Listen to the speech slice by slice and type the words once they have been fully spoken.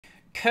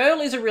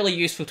curl is a really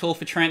useful tool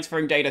for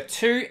transferring data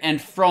to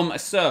and from a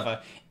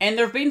server, and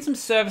there have been some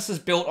services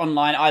built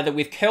online either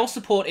with curl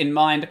support in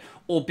mind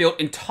or built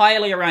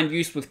entirely around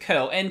use with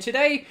curl, and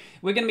today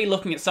we're going to be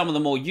looking at some of the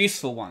more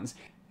useful ones.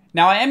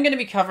 Now, I am going to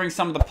be covering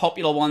some of the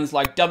popular ones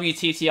like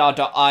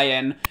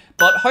WTTR.in,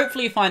 but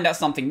hopefully you find out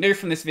something new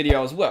from this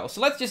video as well. So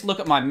let's just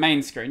look at my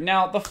main screen.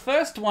 Now, the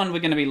first one we're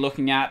going to be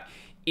looking at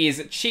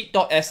is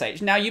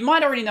cheat.sh. Now, you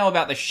might already know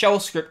about the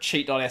shell script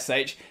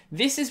cheat.sh.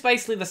 This is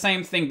basically the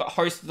same thing but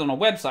hosted on a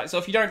website, so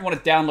if you don't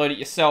want to download it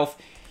yourself,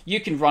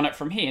 you can run it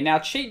from here. Now,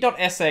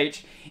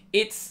 cheat.sh,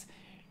 it's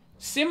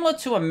similar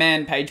to a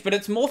man page, but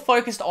it's more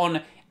focused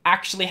on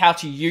actually how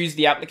to use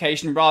the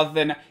application rather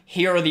than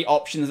here are the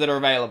options that are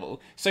available.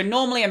 So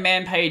normally a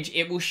man page,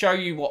 it will show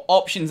you what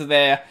options are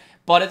there,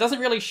 but it doesn't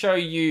really show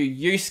you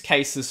use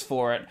cases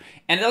for it,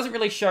 and it doesn't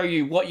really show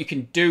you what you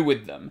can do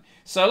with them.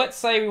 So let's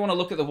say we want to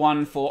look at the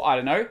one for, I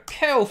don't know,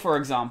 curl for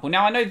example.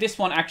 Now I know this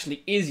one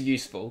actually is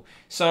useful.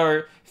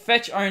 So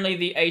fetch only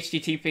the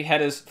HTTP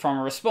headers from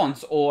a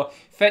response, or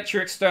fetch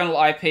your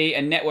external IP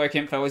and network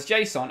info as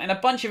JSON, and a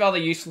bunch of other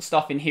useful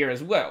stuff in here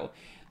as well.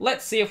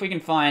 Let's see if we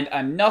can find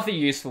another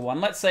useful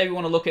one. Let's say we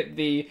want to look at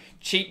the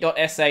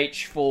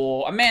cheat.sh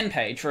for a man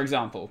page, for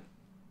example.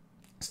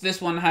 So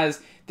this one has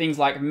things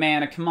like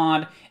man a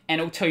command, and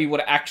it'll tell you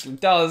what it actually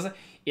does.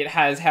 It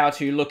has how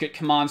to look at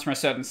commands from a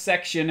certain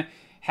section,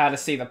 how to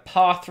see the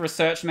path for a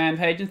search man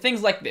page, and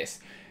things like this.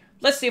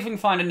 Let's see if we can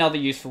find another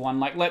useful one.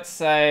 Like, let's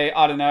say,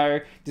 I don't know,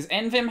 does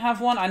NVim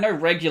have one? I know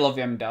regular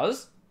Vim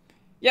does.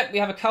 Yep, we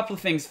have a couple of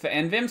things for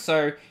NVim,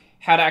 so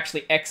how to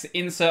actually exit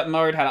insert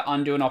mode, how to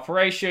undo an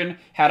operation,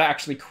 how to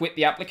actually quit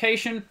the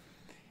application.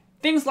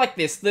 Things like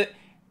this that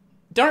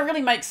don't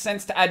really make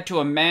sense to add to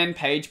a man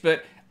page,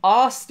 but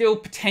are still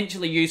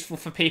potentially useful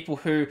for people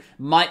who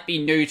might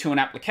be new to an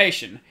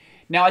application.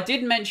 Now, I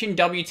did mention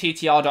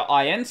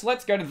WTTR.in, so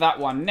let's go to that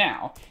one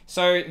now.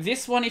 So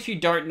this one, if you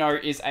don't know,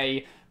 is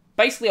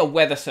basically a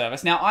weather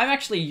service. Now, I'm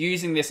actually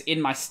using this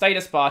in my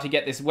status bar to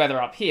get this weather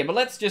up here, but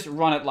let's just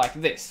run it like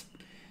this.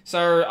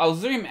 So I'll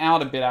zoom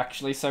out a bit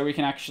actually, so we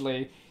can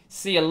actually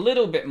see a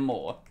little bit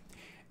more.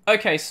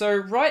 Okay, so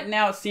right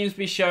now it seems to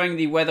be showing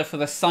the weather for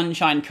the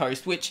Sunshine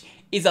Coast, which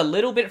is a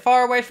little bit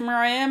far away from where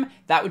I am.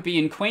 That would be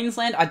in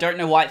Queensland. I don't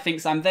know why it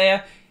thinks I'm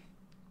there.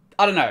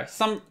 I don't know,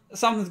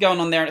 something's going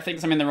on there and it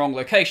thinks I'm in the wrong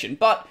location,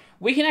 but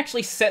we can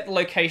actually set the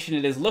location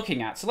it is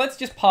looking at. So let's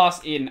just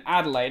pass in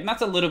Adelaide, and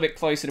that's a little bit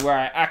closer to where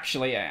I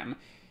actually am.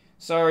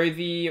 So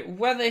the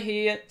weather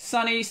here,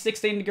 sunny,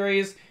 16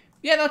 degrees.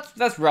 Yeah,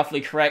 that's roughly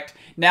correct.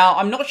 Now,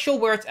 I'm not sure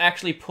where it's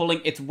actually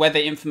pulling its weather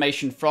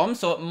information from,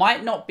 so it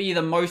might not be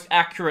the most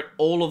accurate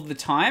all of the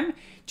time.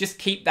 Just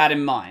keep that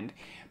in mind.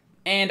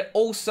 And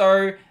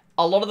also,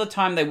 a lot of the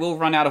time they will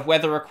run out of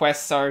weather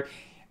requests, so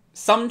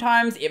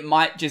sometimes it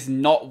might just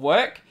not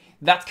work.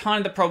 That's kind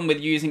of the problem with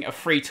using a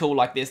free tool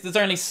like this. There's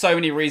only so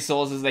many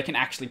resources they can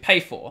actually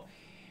pay for.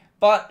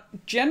 But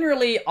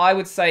generally, I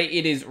would say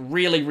it is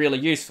really, really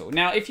useful.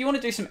 Now, if you want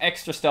to do some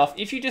extra stuff,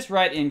 if you just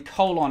write in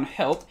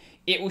 :help,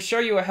 it will show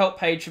you a help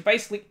page for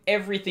basically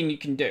everything you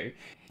can do.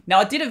 Now,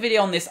 I did a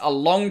video on this a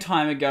long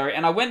time ago,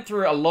 and I went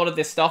through a lot of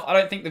this stuff. I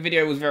don't think the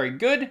video was very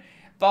good,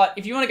 but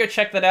if you want to go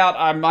check that out,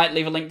 I might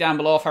leave a link down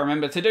below if I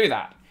remember to do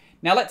that.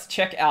 Now, let's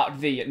check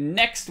out the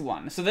next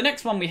one. So the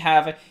next one we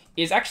have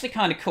is actually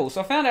kind of cool. So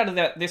I found out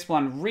about this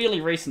one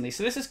really recently.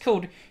 So this is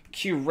called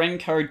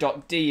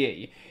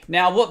qrenco.de.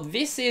 Now, what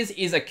this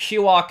is a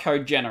QR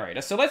code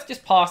generator. So let's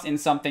just pass in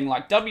something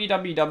like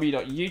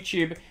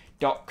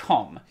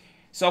www.youtube.com.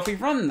 So if we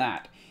run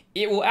that,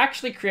 it will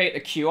actually create a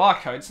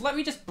QR code. So let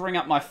me just bring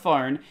up my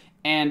phone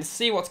and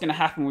see what's going to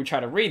happen when we try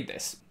to read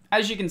this.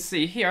 As you can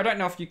see here, I don't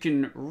know if you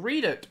can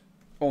read it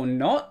or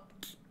not.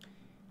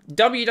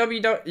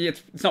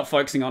 It's not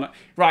focusing on it.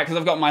 Right, because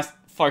I've got my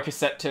focus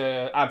set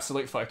to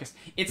absolute focus.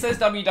 It says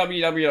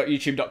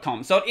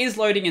www.youtube.com, so it is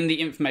loading in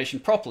the information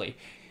properly.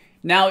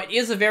 Now, it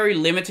is a very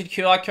limited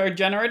QR code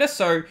generator,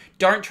 so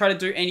don't try to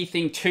do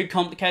anything too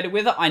complicated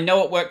with it. I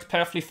know it works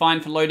perfectly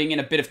fine for loading in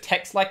a bit of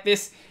text like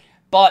this,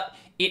 but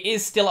it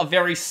is still a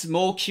very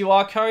small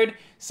QR code,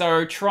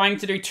 so trying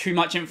to do too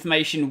much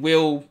information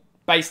will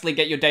basically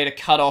get your data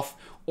cut off,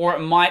 or it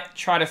might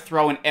try to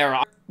throw an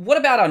error. What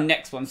about our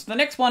next one? So the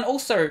next one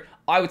also,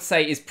 I would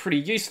say, is pretty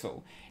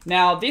useful.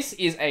 Now, this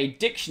is a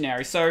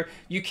dictionary, so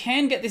you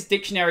can get this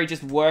dictionary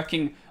just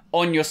working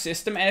on your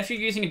system, and if you're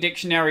using a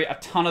dictionary a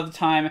ton of the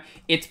time,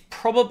 it's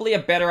probably a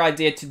better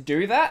idea to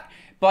do that.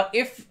 But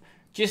if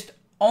just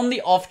on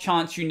the off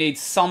chance you need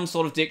some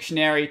sort of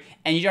dictionary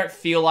and you don't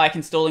feel like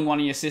installing one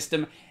in your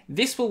system,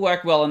 this will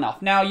work well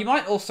enough. Now, you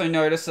might also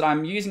notice that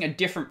I'm using a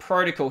different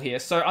protocol here.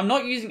 So I'm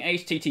not using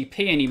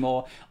HTTP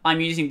anymore, I'm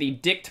using the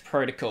DICT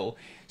protocol.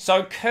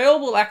 So curl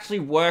will actually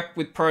work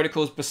with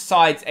protocols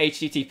besides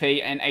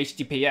HTTP and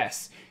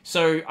HTTPS.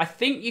 So I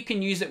think you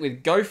can use it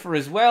with Gopher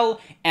as well,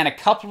 and a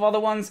couple of other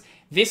ones.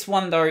 This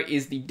one, though,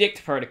 is the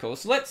DICT protocol.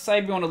 So let's say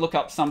we want to look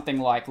up something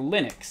like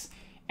Linux,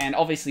 and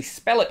obviously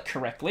spell it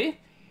correctly.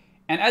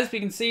 And as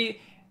we can see,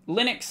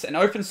 Linux, an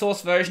open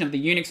source version of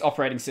the Unix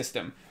operating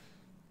system.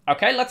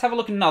 Okay, let's have a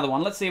look at another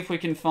one. Let's see if we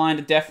can find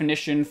a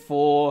definition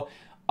for,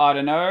 I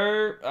don't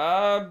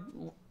know,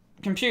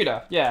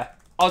 computer. Yeah,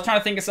 I was trying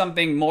to think of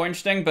something more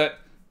interesting, but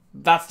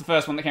that's the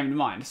first one that came to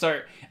mind.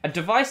 So, a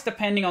device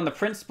depending on the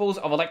principles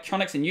of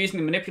electronics and using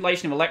the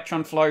manipulation of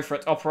electron flow for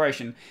its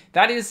operation.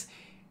 That is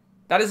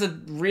a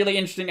really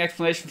interesting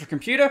explanation for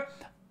computer.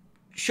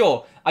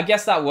 Sure, I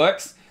guess that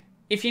works.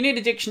 If you need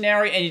a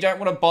dictionary and you don't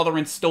want to bother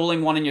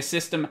installing one in your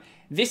system,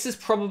 this is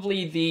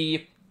probably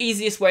the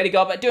easiest way to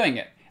go about doing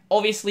it.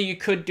 Obviously, you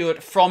could do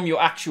it from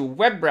your actual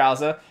web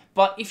browser,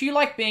 but if you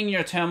like being in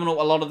your terminal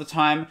a lot of the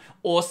time,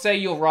 or say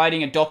you're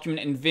writing a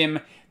document in Vim,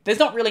 there's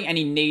not really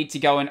any need to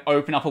go and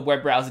open up a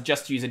web browser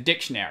just to use a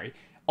dictionary.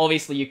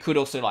 Obviously, you could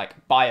also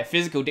like buy a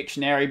physical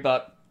dictionary,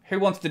 but who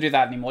wants to do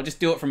that anymore? Just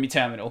do it from your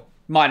terminal.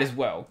 Might as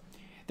well.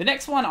 The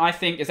next one I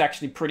think is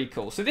actually pretty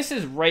cool. So this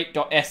is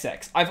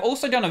rate.sx. I've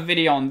also done a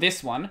video on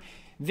this one.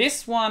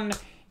 This one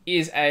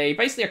is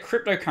basically a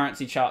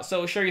cryptocurrency chart. So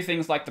it'll show you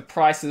things like the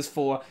prices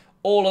for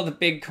all of the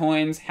big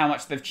coins, how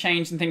much they've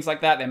changed and things like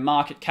that, their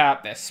market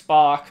cap, their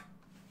spark.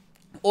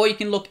 Or you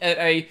can look at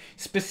a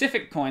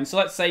specific coin. So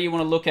let's say you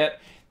want to look at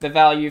the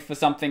value for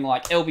something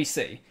like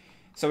LBC.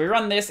 So we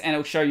run this and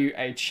it'll show you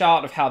a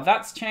chart of how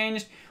that's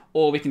changed.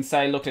 Or we can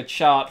say look at a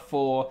chart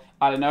for,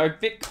 I don't know,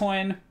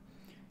 Bitcoin.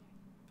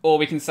 Or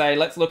we can say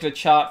let's look at a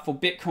chart for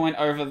Bitcoin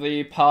over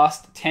the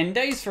past 10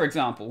 days, for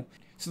example.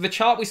 So the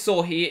chart we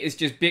saw here is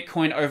just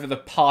Bitcoin over the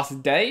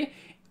past day.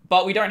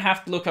 But we don't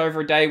have to look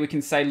over a day. We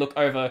can say look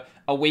over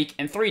a week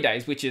and 3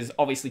 days, which is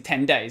obviously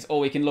 10 days.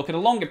 Or we can look at a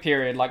longer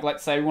period, like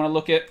let's say we want to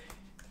look at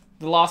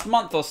the last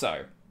month or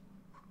so.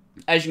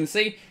 As you can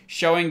see,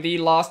 showing the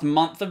last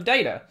month of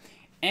data.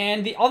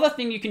 And the other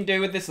thing you can do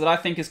with this that I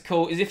think is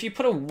cool is if you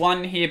put a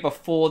 1 here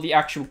before the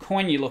actual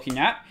coin you're looking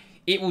at,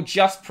 it will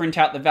just print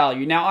out the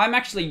value. Now, I'm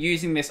actually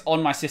using this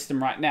on my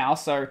system right now,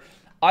 so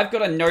I've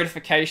got a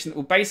notification that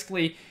will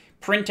basically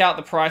print out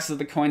the prices of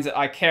the coins that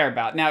I care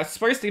about. Now, it's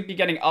supposed to be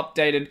getting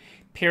updated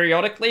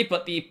periodically,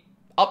 but the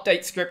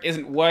update script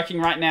isn't working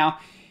right now,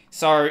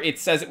 so it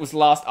says it was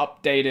last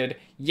updated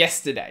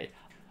yesterday.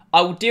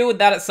 I will deal with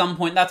that at some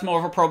point. That's more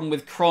of a problem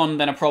with cron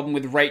than a problem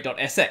with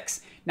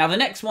rate.sx. Now, the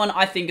next one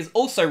I think is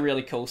also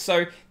really cool.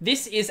 So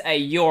this is a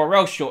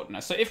URL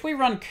shortener. So if we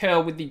run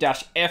curl with the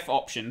 -f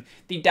option,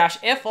 the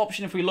 -f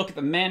option, if we look at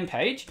the man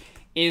page,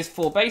 is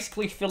for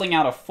basically filling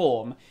out a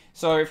form.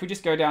 So if we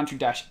just go down to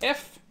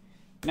 -f,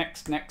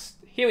 next,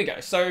 here we go.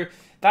 So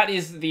that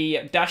is the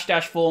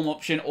 -- form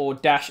option or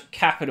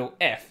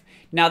 -F.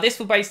 Now this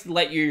will basically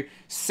let you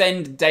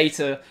send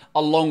data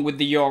along with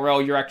the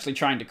URL you're actually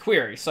trying to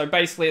query. So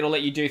basically it'll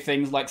let you do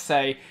things like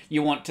say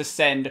you want to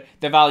send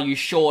the value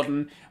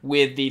shorten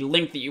with the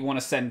link that you want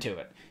to send to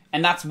it.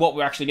 And that's what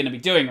we're actually going to be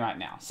doing right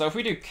now. So if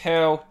we do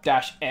curl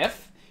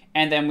 -f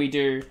and then we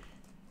do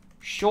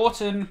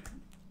shorten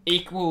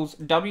equals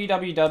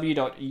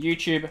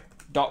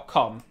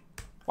www.youtube.com.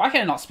 Why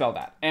can I not spell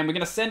that? And we're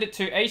going to send it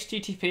to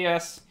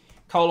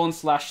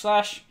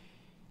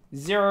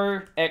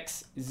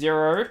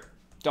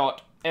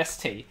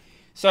https://0x0.st.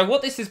 So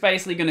what this is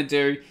basically going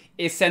to do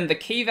is send the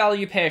key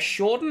value pair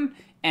shorten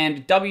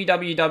and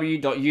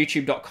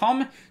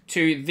www.youtube.com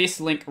to this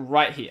link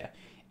right here.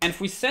 And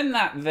if we send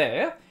that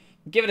there,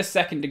 give it a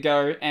second to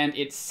go, and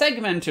it's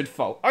segmented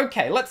fault.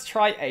 Okay, let's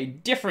try a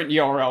different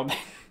URL then.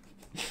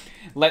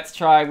 Let's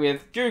try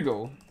with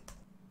Google.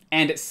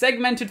 And it's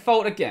segmented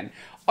fault again.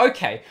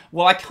 Okay,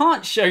 well I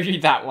can't show you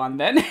that one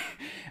then.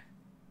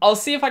 I'll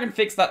see if I can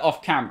fix that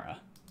off camera.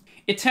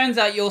 It turns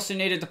out you also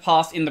needed to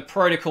pass in the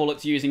protocol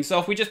it's using. So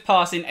if we just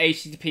pass in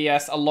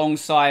HTTPS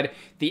alongside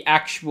the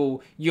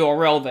actual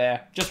URL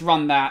there, just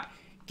run that,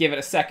 give it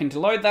a second to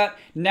load that.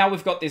 Now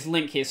we've got this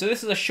link here. So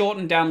this is a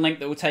shortened down link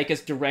that will take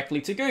us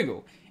directly to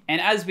Google. And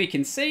as we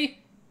can see,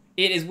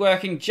 it is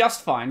working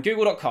just fine,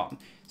 google.com.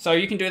 So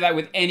you can do that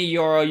with any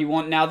URL you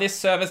want. Now this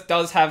service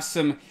does have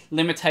some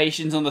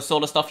limitations on the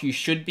sort of stuff you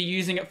should be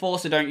using it for,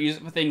 so don't use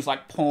it for things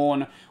like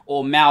porn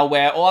or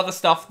malware or other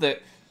stuff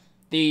that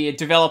the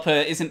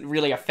developer isn't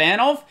really a fan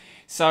of.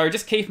 So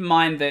just keep in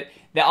mind that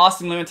there are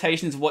some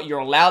limitations of what you're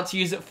allowed to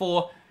use it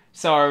for.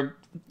 So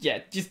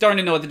yeah, just don't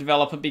ignore the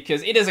developer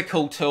because it is a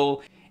cool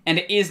tool and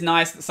it is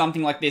nice that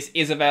something like this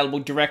is available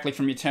directly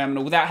from your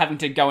terminal without having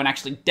to go and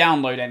actually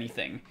download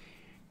anything.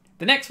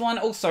 The next one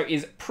also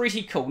is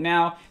pretty cool.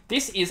 Now,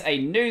 this is a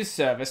news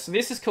service. So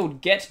this is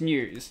called Get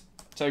News.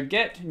 So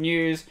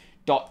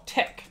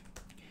getnews.tech.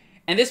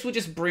 And this will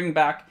just bring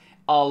back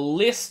a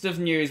list of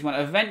news when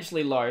it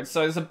eventually loads. So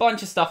there's a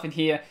bunch of stuff in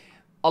here.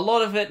 A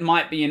lot of it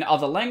might be in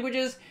other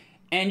languages.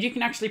 And you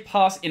can actually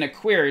pass in a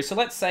query. So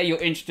let's say you're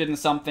interested in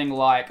something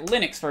like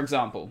Linux, for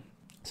example.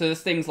 So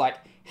there's things like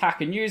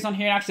Hacker News on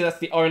here. And actually, that's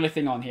the only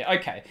thing on here.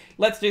 Okay,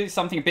 let's do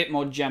something a bit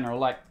more general,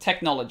 like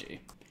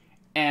technology.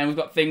 And we've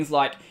got things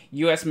like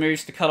US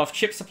moves to cut off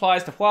chip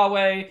supplies to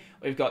Huawei.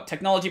 We've got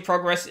technology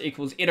progress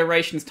equals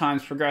iterations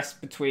times progress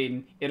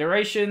between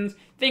iterations.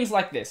 Things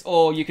like this.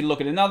 Or you could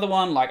look at another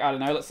one, like, I don't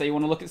know, let's say you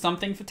want to look at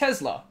something for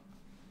Tesla.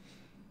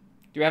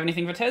 Do we have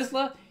anything for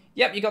Tesla?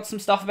 Yep, you got some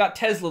stuff about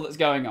Tesla that's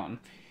going on.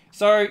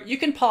 So you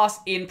can pass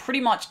in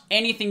pretty much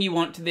anything you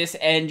want to this,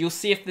 and you'll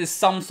see if there's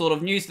some sort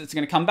of news that's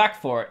going to come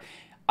back for it.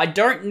 I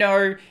don't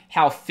know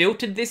how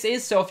filtered this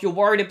is, so if you're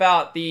worried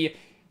about the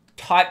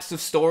types of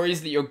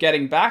stories that you're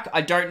getting back,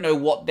 I don't know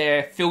what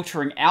they're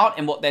filtering out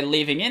and what they're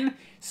leaving in,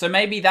 so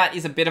maybe that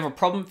is a bit of a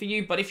problem for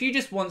you, but if you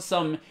just want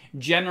some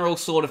general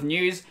sort of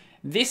news,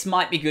 this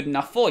might be good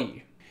enough for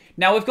you.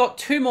 Now we've got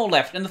 2 more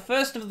left, and the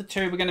first of the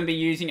 2 we're going to be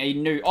using a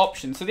new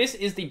option, so this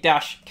is the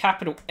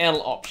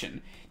 -L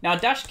option. Now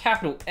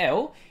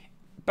 -L,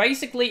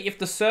 basically if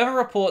the server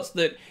reports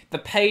that the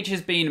page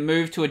has been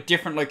moved to a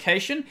different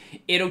location,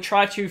 it'll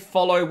try to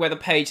follow where the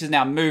page has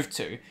now moved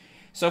to.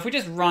 So if we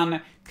just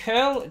run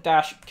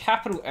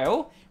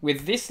curl-L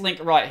with this link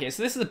right here,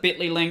 so this is a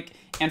bit.ly link,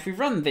 and if we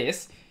run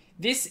this,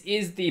 this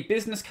is the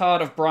business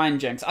card of Brian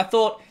Jenks. I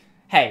thought,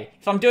 hey,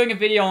 if I'm doing a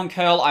video on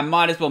curl, I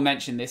might as well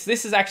mention this.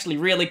 This is actually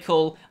really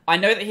cool. I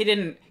know that he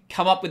didn't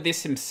come up with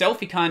this himself,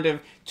 he kind of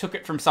took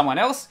it from someone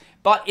else,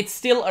 but it's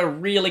still a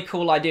really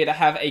cool idea to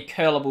have a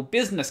curlable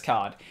business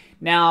card.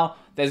 Now,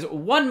 there's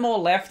 1 more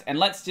left, and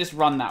let's just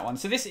run that one.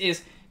 So this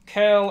is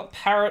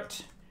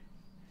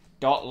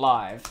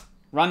curl-parrot.live.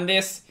 Run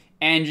this,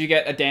 and you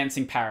get a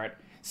dancing parrot.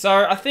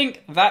 So I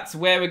think that's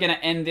where we're going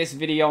to end this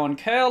video on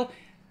curl.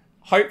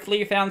 Hopefully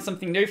you found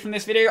something new from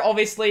this video.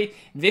 Obviously,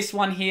 this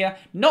one here,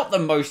 not the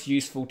most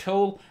useful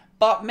tool,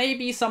 but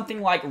maybe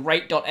something like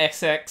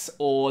rate.sx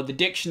or the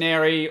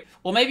dictionary,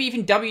 or maybe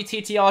even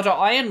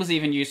wttr.in was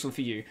even useful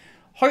for you.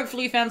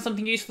 Hopefully you found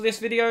something useful for this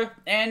video,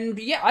 and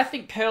yeah, I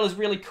think curl is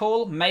really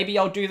cool. Maybe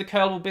I'll do the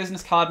curlable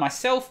business card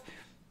myself,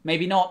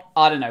 maybe not,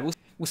 I don't know.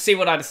 We'll see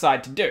what I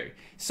decide to do.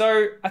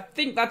 So I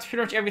think that's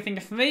pretty much everything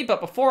for me,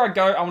 but before I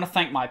go, I want to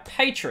thank my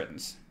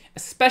patrons. A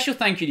special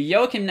thank you to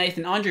Joachim,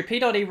 Nathan, Andrew,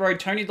 P.E. Road,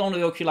 Tony,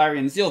 Donald, Oculari,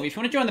 and Zilv. If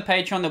you want to join the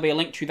Patreon, there'll be a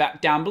link to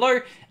that down below,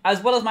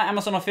 as well as my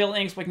Amazon affiliate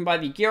links where you can buy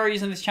the gear I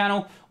use on this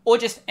channel, or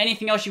just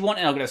anything else you want,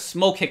 and I'll get a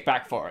small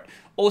kickback for it.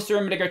 Also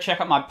remember to go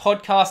check out my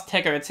podcast,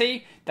 Tech Over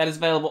Tea, that is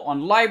available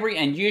on Library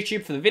and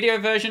YouTube for the video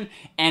version,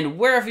 and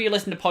wherever you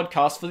listen to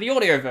podcasts for the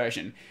audio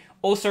version.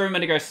 Also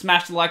remember to go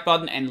smash the like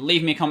button and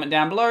leave me a comment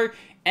down below,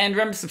 and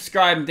remember to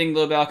subscribe and ding the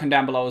little bell icon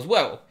down below as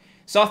well.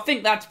 So I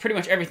think that's pretty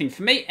much everything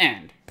for me,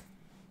 and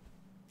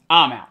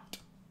I'm out.